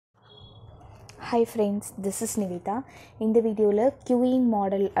Hi friends, this is Nivita. இந்த வீடியோவில் queuing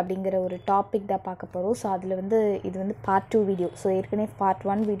model அப்படிங்கிற ஒரு டாபிக் தான் பார்க்க போகிறோம். ஸோ அதில் இது வந்து பார்ட் 2 வீடியோ. ஸோ ஏற்கனவே பார்ட்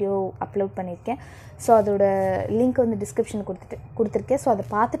 1 வீடியோ அப்லோட் பண்ணியிருக்கேன். ஸோ அதோட லிங்க் வந்து டிஸ்கிரிப்ஷனில் கொடுத்துருக்கேன். ஸோ அதை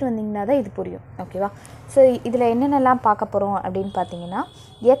பார்த்துட்டு வந்தீங்கன்னா தான் இது புரியும். ஓகேவா? ஸோ இதில் என்னென்னலாம் பார்க்க போகிறோம் அப்படின்னு பார்த்தீங்கன்னா,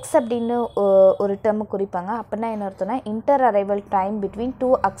 எக்ஸ் அப்படின்னு ஒரு டேர்மு குறிப்பாங்க. அப்படின்னா என்ன அர்த்தம்னா, inter arrival time between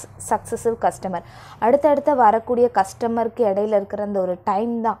two successive customer. அடுத்தடுத்த வரக்கூடிய கஸ்டமருக்கு இடையில இருக்கிற அந்த ஒரு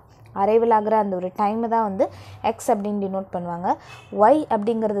டைம் தான், அரைவல் ஆகிற அந்த ஒரு டைமை தான் வந்து எக்ஸ் அப்படின்னு டினோட் பண்ணுவாங்க. ஒய்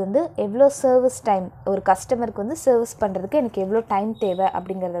அப்படிங்கிறது வந்து எவ்வளோ சர்வீஸ் டைம், ஒரு கஸ்டமருக்கு வந்து சர்வீஸ் பண்ணுறதுக்கு எனக்கு எவ்வளோ டைம் தேவை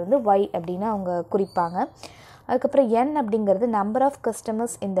அப்படிங்கிறத வந்து ஒய் அப்படின்னு அவங்க குறிப்பாங்க. அதுக்கப்புறம் என் அப்படிங்கிறது number of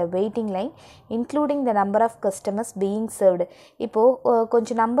customers in the waiting line including the number of customers being served. இப்போது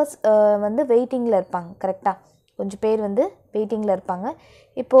கொஞ்சம் நம்பர்ஸ் வந்து வெயிட்டிங்கில் இருப்பாங்க. கரெக்டாக கொஞ்சம் பேர் வந்து வெயிட்டிங்கில் இருப்பாங்க.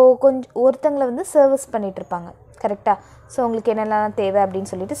 இப்போது கொஞ்சம் ஒருத்தங்களை வந்து சர்வீஸ் பண்ணிகிட்ருப்பாங்க. கரெக்டாக? ஸோ உங்களுக்கு என்னெல்லாம் தேவை அப்படின்னு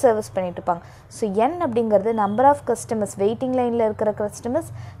சொல்லிட்டு சர்வீஸ் பண்ணிகிட்ருப்பாங்க. ஸோ என் அப்படிங்கிறது நம்பர் ஆஃப் கஸ்டமர்ஸ், வெயிட்டிங் லைனில் இருக்கிற கஸ்டமர்ஸ்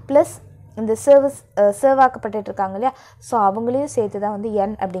ப்ளஸ் இந்த சர்வ் ஆக்கப்பட்டுருக்காங்க இல்லையா, ஸோ அவங்களையும் சேர்த்து தான் வந்து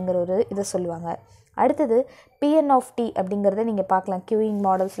என் அப்படிங்கிற ஒரு இதை சொல்லுவாங்க. அடுத்தது பிஎன் ஆஃப் டி அப்படிங்கிறத நீங்கள் பார்க்கலாம். கியூயிங்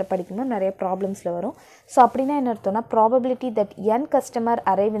மாடல்ஸில் படிக்கணும், நிறைய ப்ராப்ளம்ஸில் வரும். ஸோ அப்படின்னா என்ன அர்த்தம்னா, probability that N customer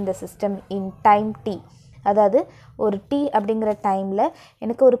arrive in the system in time D. அதாவது ஒரு டி அப்படிங்கிற டைமில்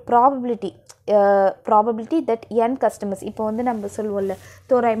எனக்கு ஒரு ப்ராபபிலிட்டி தட் என் கஸ்டமர்ஸ், இப்போ வந்து நம்ம சொல்லுவோம்ல,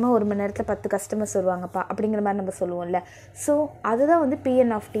 தோராயமாக ஒரு மணி நேரத்தில் 10 கஸ்டமர்ஸ் வருவாங்கப்பா அப்படிங்கிற மாதிரி நம்ம சொல்லுவோம்ல. ஸோ அதுதான் வந்து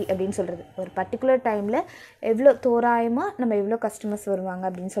பிஎன் ஆஃப் டி அப்படின்னு சொல்கிறது. ஒரு பர்டிகுலர் டைமில் எவ்வளோ தோராயமாக நம்ம எவ்வளோ கஸ்டமர்ஸ் வருவாங்க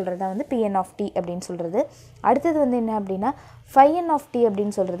அப்படின்னு சொல்கிறது தான் வந்து பிஎன் ஆஃப் டி அப்படின்னு சொல்கிறது. அடுத்தது வந்து என்ன அப்படின்னா, ஃபைஎன் ஆஃப் டி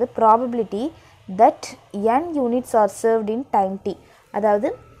அப்படின்னு சொல்கிறது probability that N units R served in time D. அதாவது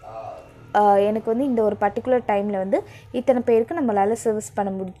எனக்கு வந்து இந்த ஒரு பர்டிகுலர் டைமில் வந்து இத்தனை பேருக்கு நம்மளால்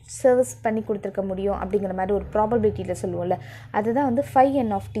சர்வீஸ் பண்ணி கொடுத்துருக்க முடியும் அப்படிங்கிற மாதிரி ஒரு ப்ராபபிலிட்டியில் சொல்லுவோம்ல, அதுதான் வந்து ஃபைவ்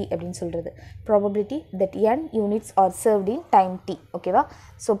என் ஆஃப் டி அப்படின்னு சொல்கிறது. Probability that N units R served in time D. ஓகேவா?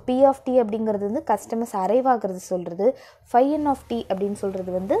 ஸோ பி ஆஃப் டி அப்படிங்கிறது வந்து கஸ்டமர்ஸ் அரைவ் ஆகிறது சொல்கிறது. ஃபைவ் என் ஆஃப் டி அப்படின்னு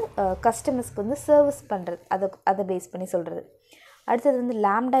சொல்கிறது வந்து கஸ்டமர்ஸ்க்கு வந்து சர்வீஸ் பண்ணுறது, அதை பேஸ் பண்ணி சொல்கிறது. அடுத்தது வந்து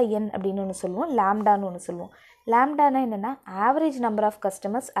லாம்டா என் அப்படின்னு ஒன்று சொல்லுவோம், லாம்டான்னு ஒன்று சொல்லுவோம். லாம்டானா என்னென்னா, average number of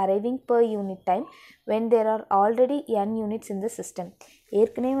customers arriving per unit time when there are already N units in the system.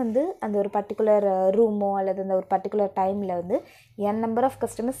 ஏற்கனவே வந்து அந்த ஒரு பர்டிகுலர் ரூமோ அல்லது அந்த ஒரு பர்டிகுலர் டைமில் வந்து என் நம்பர் ஆஃப்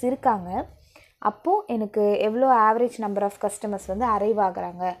கஸ்டமர்ஸ் இருக்காங்க. அப்போது எனக்கு எவ்வளோ ஆவரேஜ் நம்பர் ஆஃப் கஸ்டமர்ஸ் வந்து அரைவ்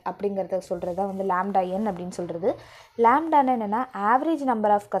ஆகுறாங்க அப்படிங்கிறத சொல்கிறது தான் வந்து லாம்டா என் அப்படின்னு சொல்கிறது. லாம்டானா என்னென்னா, average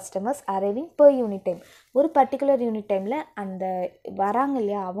number of customers arriving per unit time. ஒரு பர்டிகுலர் யூனிட் டைமில் அந்த வராங்க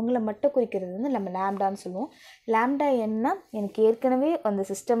இல்லையா, அவங்கள மட்டும் குறிக்கிறது வந்து நம்ம லாம்டான்னு சொல்லுவோம். லாம்டா என்ன, எனக்கு ஏற்கனவே அந்த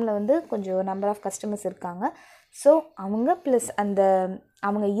சிஸ்டமில் வந்து கொஞ்சம் நம்பர் ஆஃப் கஸ்டமர்ஸ் இருக்காங்க. ஸோ அவங்க ப்ளஸ்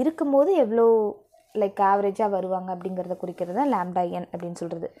அவங்க இருக்கும்போது எவ்வளோ லைக் ஆவரேஜாக வருவாங்க அப்படிங்கிறத குறிக்கிறது தான் லாம்டா என் அப்படின்னு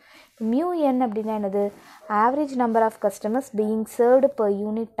சொல்கிறது. மியூ என் அப்படின்னா என்னது, average number of customers being served per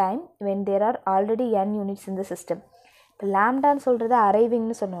unit time when there are already N units in the system. இப்போ லாம்டான்னு சொல்கிறது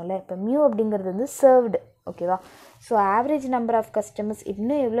அரைவிங்னு சொன்னோம்ல, இப்போ மியூ அப்படிங்கிறது வந்து சர்வ்டு. ஓகேவா? So average number of customers,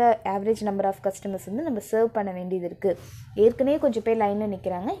 இன்னும் எவ்வளோ ஆவரேஜ் நம்பர் ஆஃப் கஸ்டமர்ஸ் வந்து நம்ம சர்வ் பண்ண வேண்டியது இருக்குது. ஏற்கனவே கொஞ்சம் பேர் லைனில்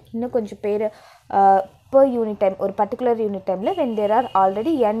நிற்கிறாங்க, இன்னும் கொஞ்சம் பேர் per யூனிட் டைம், ஒரு பர்டிகுலர் யூனிட் டைமில் when there are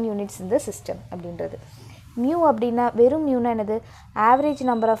already n units in the system அப்படின்றது. மியூ அப்படின்னா, வெறும் மியூனா என்னது, average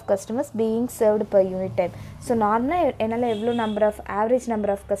number of customers being served per unit time. So நார்மலாக என்னால் எவ்வளோ ஆவரேஜ்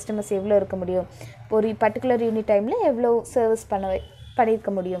நம்பர் ஆஃப் கஸ்டமர்ஸ் எவ்வளோ இருக்க முடியும், ஒரு பர்டிகுலர் யூனிட் டைமில் எவ்வளோ சர்வீஸ்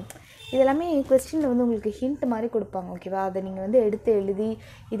பண்ணியிருக்க முடியும். இதெல்லாமே கொஸ்டினில் வந்து உங்களுக்கு ஹிண்ட் மாதிரி கொடுப்பாங்க. ஓகேவா? அதை நீங்கள் வந்து எடுத்து எழுதி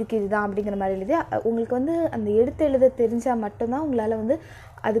இதுக்கு இதுதான் அப்படிங்கிற மாதிரி எழுதி, உங்களுக்கு வந்து அந்த எடுத்து எழுத தெரிஞ்சால் மட்டும்தான் உங்களால் வந்து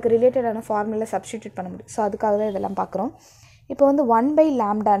அதுக்கு ரிலேட்டடான ஃபார்முலா சப்ஸ்டிடியூட் பண்ண முடியும். ஸோ அதுக்காக தான் இதெல்லாம் பார்க்குறோம். இப்போ வந்து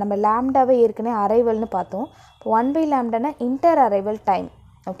 1/λ, நம்ம லாம்டாவை ஏற்கனவே அரைவல்னு பார்த்தோம். இப்போ 1/λனா இன்டர் அரைவல் டைம்.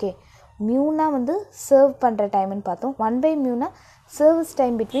 ஓகே, மியூனா வந்து சர்வ் பண்ணுற டைம்னு பார்த்தோம். 1/μனா சர்வீஸ்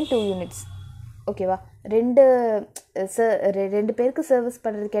டைம் பிட்வீன் 2 யூனிட்ஸ். ஓகேவா? ரெண்டு பேருக்கு சர்வீஸ்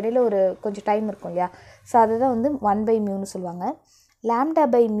பண்ணுறதுக்கு இடையில ஒரு கொஞ்சம் டைம் இருக்கும் இல்லையா, ஸோ அதுதான் வந்து 1/μன்னு சொல்லுவாங்க. லாம்டா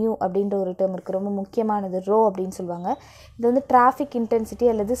பை மியூ அப்படின்ற ஒரு டேர்ம் இருக்குது, ரொம்ப முக்கியமானது, ரோ அப்படின்னு சொல்லுவாங்க. இது வந்து டிராஃபிக் இன்டென்சிட்டி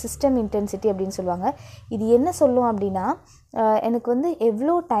அல்லது சிஸ்டம் இன்டென்சிட்டி அப்படின்னு சொல்லுவாங்க. இது என்ன சொல்லும் அப்படின்னா, எனக்கு வந்து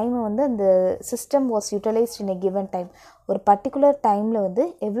எவ்வளோ டைம் வந்து அந்த system was utilised in a given time, ஒரு பர்டிகுலர் டைமில் வந்து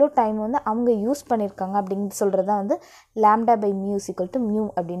எவ்வளோ டைம் வந்து அவங்க யூஸ் பண்ணியிருக்காங்க அப்படின்னு சொல்கிறது தான் வந்து lambda by mu equal to mu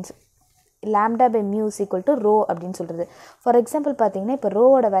அப்படின்னு lambda by mu equal to rho அப்படின்னு சொல்கிறது. ஃபார் எக்ஸாம்பிள் பார்த்தீங்கன்னா, இப்போ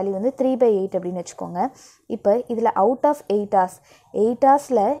ரோவோட வேல்யூ வந்து 3/8 அப்படின்னு வச்சுக்கோங்க. இப்போ இதில் அவுட் ஆஃப் 8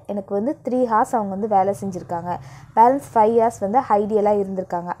 ஹார்ஸில் எனக்கு வந்து 3 ஹார்ஸ் அவங்க வந்து வேலை செஞ்சுருக்காங்க, பேலன்ஸ் 5 ஹார்ஸ் வந்து ஐடியலாக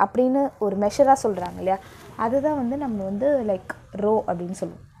இருந்திருக்காங்க அப்படின்னு ஒரு மெஷராக சொல்கிறாங்க இல்லையா, அதுதான் வந்து நம்ம வந்து லைக் ரோ அப்படின்னு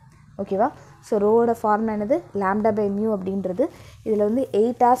சொல்லுவோம். ஓகேவா? ஸோ ரோவோட ஃபார்முலா என்னது, லாம்டா பை மியூ அப்படின்றது. இதில் வந்து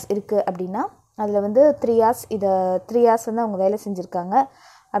 8 ஹார்ஸ் இருக்குது அப்படின்னா அதில் வந்து 3 hours இதை 3 hours வந்து அவங்க வேலை செஞ்சுருக்காங்க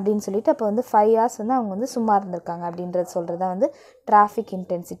அப்படின்னு சொல்லிட்டு, அப்போ வந்து 5 hours வந்து அவங்க வந்து சும்மா இருந்திருக்காங்க அப்படின்றது சொல்கிறது தான் வந்து டிராஃபிக்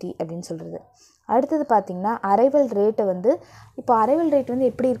இன்டென்சிட்டி அப்படின்னு சொல்கிறது. அடுத்தது பார்த்திங்கன்னா அரைவல் ரேட்டை வந்து, இப்போ அரைவல் ரேட் வந்து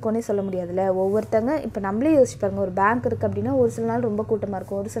எப்படி இருக்கும்னே சொல்ல முடியாதுல்ல. ஒவ்வொருத்தங்க இப்போ நம்மளே யோசிச்சு பாருங்கள், ஒரு பேங்க் இருக்குது அப்படின்னா ஒரு சில நாள் ரொம்ப கூட்டமாக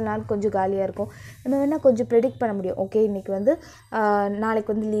இருக்கும், ஒரு சில நாள் கொஞ்சம் காலியாக இருக்கும். நம்ம வேணால் கொஞ்சம் ப்ரெடிக்ட் பண்ண முடியும். ஓகே இன்றைக்கி வந்து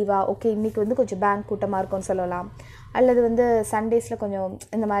நாளைக்கு வந்து லீவா, ஓகே இன்றைக்கி வந்து கொஞ்சம் பேங்க் கூட்டமாக இருக்கும்னு சொல்லலாம், அல்லது வந்து சண்டேஸில் கொஞ்சம்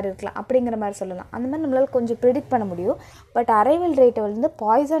இந்த மாதிரி இருக்கலாம் அப்படிங்கிற மாதிரி சொல்லலாம். அந்த மாதிரி நம்மளால் கொஞ்சம் ப்ரெடிக்ட் பண்ண முடியும். பட் அரைவல் ரேட்டை வந்து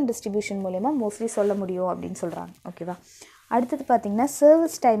பாய்சான் டிஸ்ட்ரிபியூஷன் மூலமா மோஸ்ட்லி சொல்ல முடியும் அப்படின்னு சொல்கிறாங்க. ஓகேவா. அடுத்தது பார்த்திங்கன்னா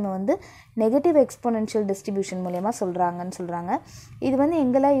சர்வீஸ் டைமை வந்து நெகட்டிவ் எக்ஸ்போனென்ஷியல் டிஸ்ட்ரிபியூஷன் மூலமா சொல்கிறாங்க. இது வந்து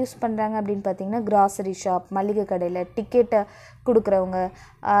எங்கெல்லாம் யூஸ் பண்ணுறாங்க அப்படின்னு பார்த்திங்கன்னா கிராசரி ஷாப், மளிகை கடையில், டிக்கெட்டை கொடுக்குறவங்க.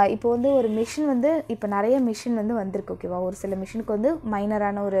 இப்போ வந்து ஒரு மிஷின் வந்து இப்போ நிறைய மிஷின் வந்து வந்திருக்கு. ஓகேவா. ஒரு சில மிஷினுக்கு வந்து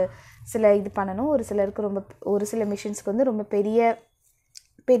மைனரான ஒரு சில இது பண்ணணும், ஒரு சிலருக்கு ஒரு சில மிஷின்ஸ்க்கு வந்து ரொம்ப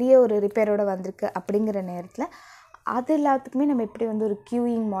பெரிய ஒரு ரிப்பேரோடு வந்திருக்கு. அப்படிங்கிற நேரத்தில் அது எல்லாத்துக்குமே நம்ம எப்படி வந்து ஒரு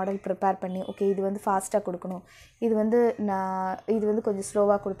க்யூயிங் மாடல் ப்ரிப்பேர் பண்ணி, ஓகே இது வந்து ஃபாஸ்ட்டாக கொடுக்கணும், இது வந்து கொஞ்சம்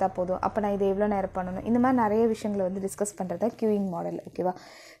ஸ்லோவாக கொடுத்தா போதும், அப்போ நான் இதை எவ்வளோ நேரம் பண்ணணும், இந்த மாதிரி நிறைய விஷயங்களை வந்து டிஸ்கஸ் பண்ணுறது தான் க்யூயிங் மாடல். ஓகேவா.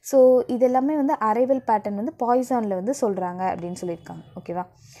 ஸோ இது எல்லாமே வந்து அரைவல் பேட்டர்ன் வந்து பாய்சானில் வந்து சொல்கிறாங்க அப்படின்னு சொல்லியிருக்காங்க. ஓகேவா.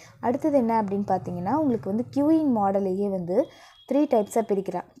 அடுத்தது என்ன அப்படின்னு பார்த்தீங்கன்னா, உங்களுக்கு வந்து க்யூயிங் மாடலையே வந்து 3 டைப்ஸாக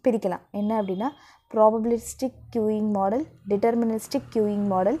பிரிக்கலாம். என்ன அப்படின்னா probabilistic க்யூயிங் model, deterministic க்யூயிங்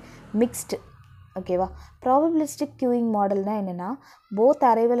model, mixed. ஓகேவா. ப்ராபபிலிஸ்டிக் க்யூயிங் மாடல்னால் என்னென்னா, both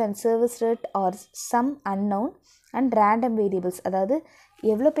arrival and service rate R some unknown and random variables. அதாவது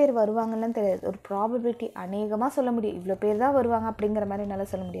எவ்வளோ பேர் வருவாங்கன்னு தெரியாது, ஒரு ப்ராபபிலிட்டி அநேகமாக சொல்ல முடியும், இவ்வளோ பேர் தான் வருவாங்க அப்படிங்கிற மாதிரி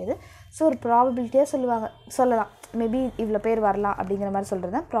என்னால் சொல்ல முடியாது. ஸோ ஒரு ப்ராபபிலிட்டியாக சொல்லலாம், மேபி இவ்வளோ பேர் வரலாம் அப்படிங்கிற மாதிரி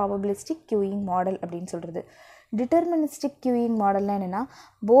சொல்கிறது தான் ப்ராபபிலிஸ்டிக் க்யூயிங் மாடல் அப்படின்னு சொல்கிறது. டிட்டர்மினிஸ்டிக் க்யூயிங் மாடல்னால் என்னென்னா,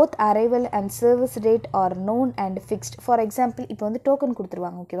 both arrival and service rate are known and fixed. For example இப்போ வந்து டோக்கன்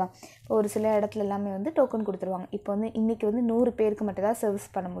கொடுத்துருவாங்க. ஓகேவா. இப்போ ஒரு சில இடத்துல எல்லாமே வந்து டோக்கன் கொடுத்துருவாங்க. இப்போ வந்து இன்றைக்கி வந்து 100 பேருக்கு மட்டும் தான் சர்வீஸ்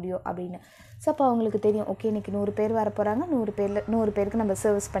பண்ண முடியும் அப்படின்னு. ஸோ அப்போ அவங்களுக்கு தெரியும், ஓகே இன்றைக்கி 100 பேர் வர போகிறாங்க, 100 பேருக்கு நம்ம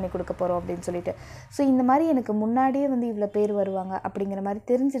சர்வீஸ் பண்ணி கொடுக்க போகிறோம் அப்படின்னு சொல்லிட்டு. ஸோ இந்த மாதிரி எனக்கு முன்னாடியே வந்து இவ்வளோ பேர் வருவாங்க அப்படிங்கிற மாதிரி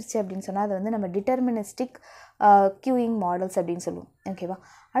தெரிஞ்சிருச்சு அப்படின்னு சொன்னால் அது வந்து நம்ம டிட்டர்மினிஸ்டிக் க்யூயிங் மாடல்ஸ் அப்படின்னு சொல்லுவோம். ஓகேவா.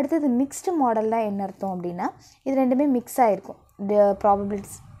 அடுத்தது மிக்ஸ்டு மாடல்லாம் என்ன அர்த்தம் அப்படின்னா, இது ரெண்டுமே மிக்ஸ் ஆகிருக்கும்.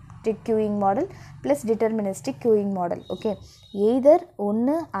 Probabilistic க்யூயிங் model plus deterministic க்யூயிங் model. Okay. Either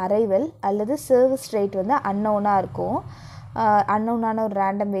ஒன்று அரைவல் அல்லது சர்வீஸ் ரேட் வந்து அன்னோனாக இருக்கும், அன்னோனான ஒரு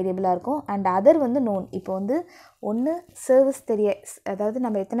ரேண்டம் வேரியபிளாக இருக்கும், அண்ட் அதர் வந்து நோன். இப்போ வந்து ஒன்று சர்வீஸ் அதாவது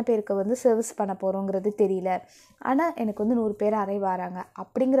நம்ம எத்தனை பேருக்கு வந்து சர்வீஸ் பண்ண போகிறோங்கிறது தெரியல, ஆனால் எனக்கு வந்து 100 பேர் அரைவ் ஆகிறாங்க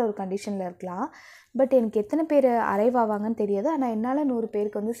அப்படிங்கிற ஒரு கண்டிஷனில் இருக்கலாம். பட் எனக்கு எத்தனை பேர் அரைவ் ஆவாங்கன்னு தெரியாது, ஆனால் என்னால் 100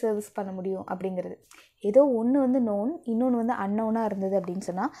 பேருக்கு வந்து சர்வீஸ் பண்ண முடியும் அப்படிங்கிறது. ஏதோ ஒன்று வந்து நோன், இன்னொன்று வந்து அன்னோனாக இருந்தது அப்படின்னு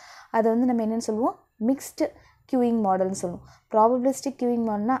சொன்னால் அதை வந்து நம்ம என்னென்னு சொல்லுவோம், மிக்ஸ்டு க்யூயிங் மாடல்னு சொல்லுவோம். ப்ராபபிலிஸ்டிக் க்யூயிங்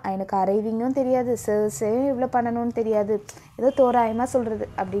மாடல்னால் எனக்கு அரைவிங்கும் தெரியாது, சர்வீஸே எவ்வளோ பண்ணணும்னு தெரியாது, ஏதோ தோராயமாக சொல்கிறது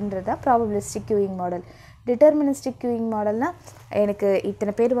அப்படின்றது தான் ப்ராபபிலிஸ்டிக் க்யூயிங் மாடல். டிட்டர்மினிஸ்டிக் க்யூயிங் மாடல்னால் எனக்கு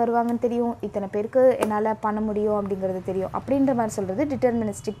இத்தனை பேர் வருவாங்கன்னு தெரியும், இத்தனை பேருக்கு என்னால் பண்ண முடியும் அப்படிங்கிறது தெரியும் அப்படின்ற மாதிரி சொல்கிறது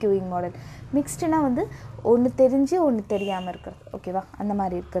டிட்டர்மினிஸ்டிக் க்யூயிங் மாடல். மிக்ஸ்டுனா வந்து ஒன்று தெரிஞ்சு ஒன்று தெரியாமல் இருக்கிறது. ஓகேவா. அந்த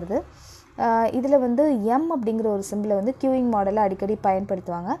மாதிரி இருக்கிறது. இதில் வந்து எம் அப்படிங்கிற ஒரு சிம்பிளை வந்து க்யூயிங் மாடலை அடிக்கடி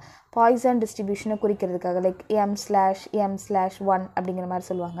பயன்படுத்துவாங்க பாய்சான் டிஸ்ட்ரிபியூஷனை குறிக்கிறதுக்காக. லைக் M/M/1 அப்படிங்கிற மாதிரி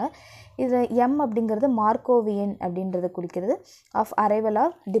சொல்லுவாங்க. இது எம் அப்படிங்கிறது மார்க்கோவியன் அப்படின்றத குறிக்கிறது, of arrival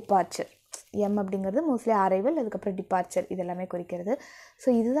R departure. M அப்படிங்கிறது மோஸ்ட்லி அரைவல், அதுக்கப்புறம் டிபார்ச்சர், இதெல்லாமே குறிக்கிறது. ஸோ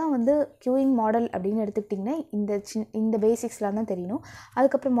இதுதான் வந்து க்யூயிங் மாடல் அப்படின்னு எடுத்துக்கிட்டிங்கன்னா இந்த பேசிக்ஸ்லாம் தான் தெரியணும்.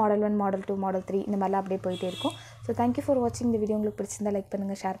 அதுக்கப்புறம் மாடல் 1, மாடல் 2, மாடல் 3 இந்த மாதிரிலாம் அப்படியே போயிட்டே இருக்கும். ஸோ தேங்க்யூ ஃபார் வாட்சிங் இந்த வீடியோ. உங்களுக்கு பிடிச்சிருந்தா லைக்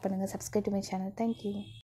பண்ணுங்கள், ஷேர் பண்ணுங்கள், subscribe to my channel. Thank you.